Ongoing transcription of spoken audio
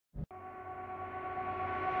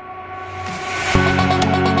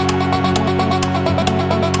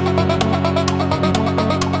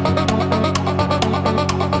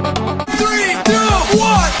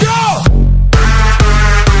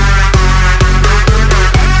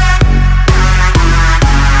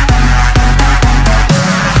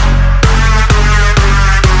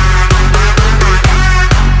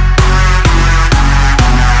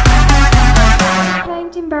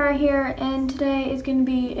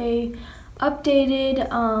a updated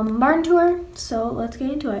barn tour, so let's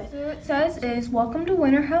get into it. So what it says is, welcome to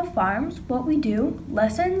Winter Hill Farms. What we do: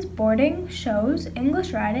 lessons, boarding, shows,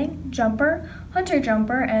 English riding, jumper, hunter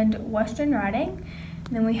jumper, and western riding.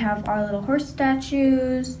 And then we have our little horse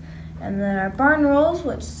statues, and then our barn rules,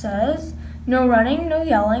 which says no running, no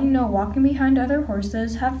yelling, no walking behind other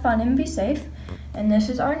horses, have fun and be safe. And this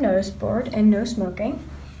is our notice board, and no smoking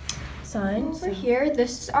signs. Over here,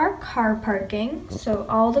 this is our car parking, so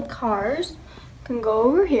all the cars can go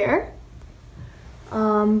over here.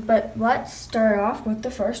 But let's start off with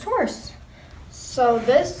the first horse. So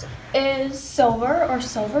this is Silver, or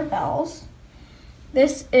Silver Bells.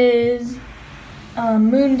 This is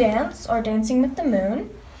Moon Dance, or Dancing with the Moon.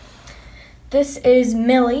 This is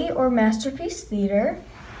Millie, or Masterpiece Theater.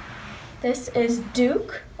 This is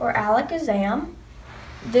Duke, or Alakazam.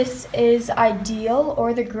 This is Ideal,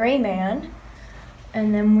 or the Gray Man.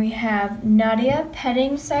 And then we have Nadia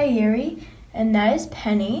petting Sayuri, and that is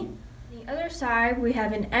Penny. On the other side, we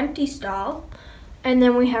have an empty stall. And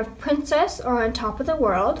then we have Princess, or On Top of the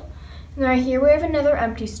World. And right here we have another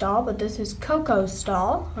empty stall, but this is Coco's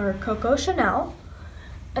stall, or Coco Chanel.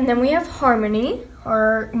 And then we have Harmony,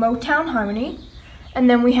 or Motown Harmony. And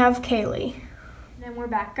then we have Kaylee. And then we're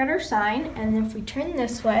back at our sign, and if we turn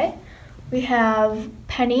this way, we have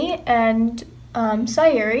Penny and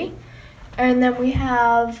Sayuri. And then we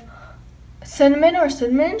have Cinnamon, or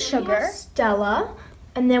Cinnamon and Sugar, Stella.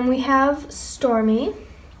 And then we have Stormy.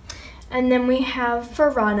 And then we have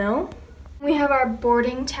Ferrano. We have our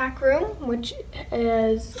boarding tack room, which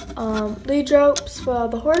is lead ropes for all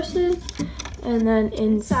the horses. And then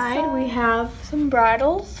inside we have some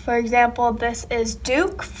bridles. For example, this is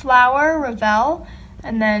Duke, Flower, Ravel,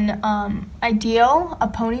 and then Ideal, a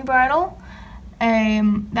pony bridle.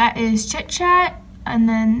 That is Chit Chat, and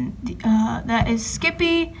then that is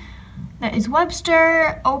Skippy, that is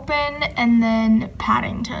Webster, Open, and then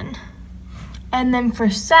Paddington. And then for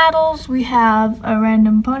saddles, we have a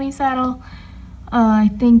random pony saddle. I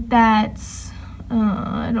think that's,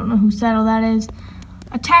 I don't know whose saddle that is.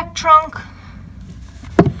 A tack trunk,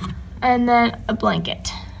 and then a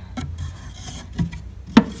blanket.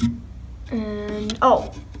 And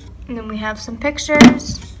then we have some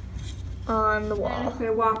pictures on the wall. If we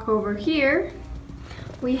walk over here,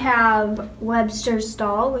 we have Webster's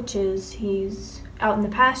stall, which is he's out in the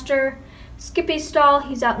pasture. Skippy's stall,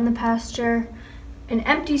 he's out in the pasture. An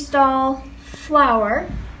empty stall, Flower,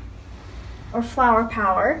 or Flower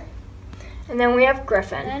Power. And then we have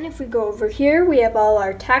Griffin. And if we go over here, we have all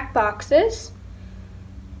our tack boxes.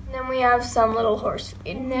 And then we have some little horse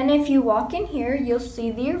feed. And then if you walk in here, you'll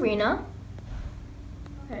see the arena.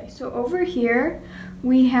 Okay, so over here,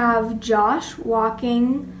 we have Josh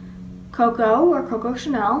walking Coco, or Coco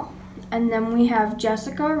Chanel. And then we have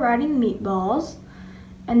Jessica riding Meatballs.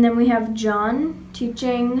 And then we have John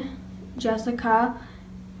teaching Jessica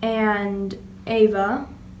and Ava.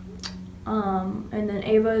 And then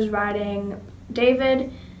Ava is riding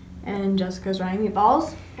David, and Jessica's riding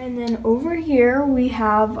Meatballs. And then over here we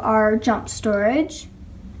have our jump storage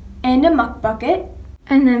and a muck bucket.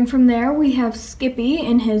 And then from there we have Skippy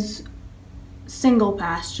in his single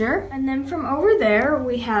pasture. And then from over there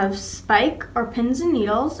we have Spike, or Pins and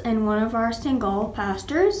Needles, in one of our single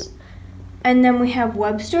pastures. And then we have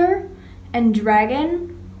Webster and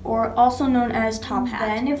Dragon, or also known as Top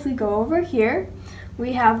Hat. Then if we go over here,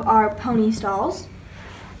 we have our pony stalls.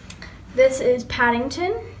 This is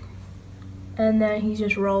Paddington, and then he's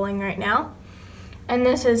just rolling right now. And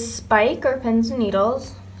this is Spike, or Pins and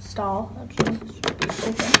Needles stall. Actually,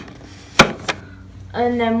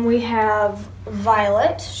 and then we have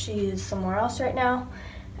Violet. She is somewhere else right now.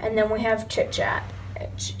 And then we have Chit Chat.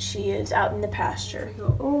 She is out in the pasture.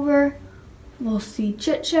 Go over. We'll see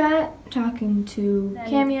Chit Chat talking to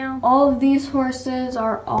Cameo. All of these horses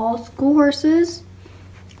are all school horses.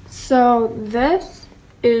 So this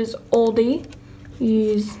is Oldie.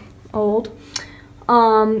 He's old.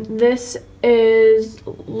 This is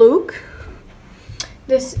Luke.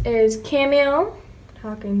 This is Cameo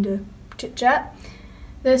talking to Chit Chat.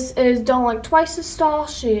 This is Don't Look Twice's stall.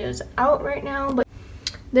 She is out right now. But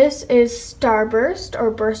this is Starburst,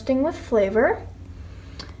 or Bursting with Flavor.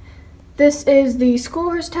 This is the school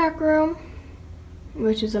horse tack room,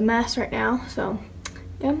 which is a mess right now. So,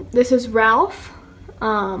 yeah. This is Ralph.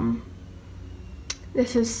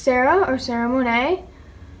 This is Sarah, or Sarah Monet.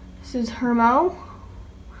 This is Hermo.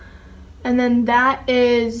 And then that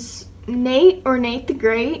is Nate, or Nate the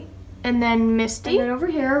Great. And then Misty. And then over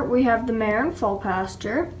here we have the mare in full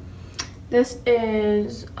pasture. This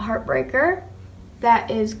is Heartbreaker. That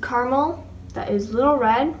is Caramel. That is Little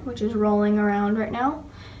Red, which is rolling around right now.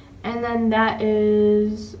 And then that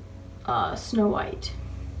is Snow White.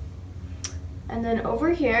 And then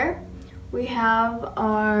over here, we have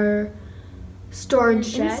our storage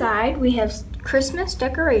shed. Inside, we have Christmas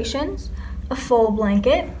decorations, a full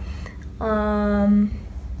blanket, some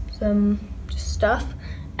just stuff,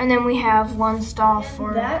 and then we have one stall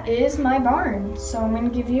for... That is my barn, so I'm going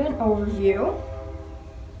to give you an overview.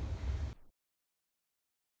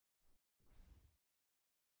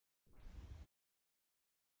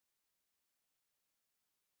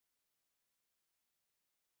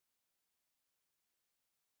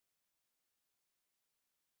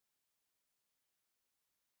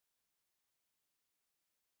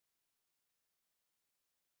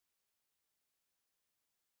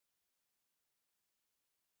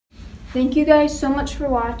 Thank you guys so much for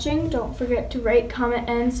watching. Don't forget to rate, comment,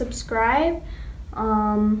 and subscribe.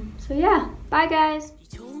 So yeah, bye guys.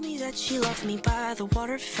 She told me that she loved me by the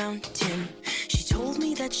water fountain. She told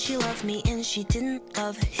me that she loved me and she didn't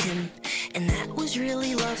love him. And that was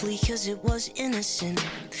really lovely cause it was innocent.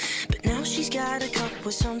 But now she's got a cup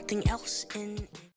with something else in it.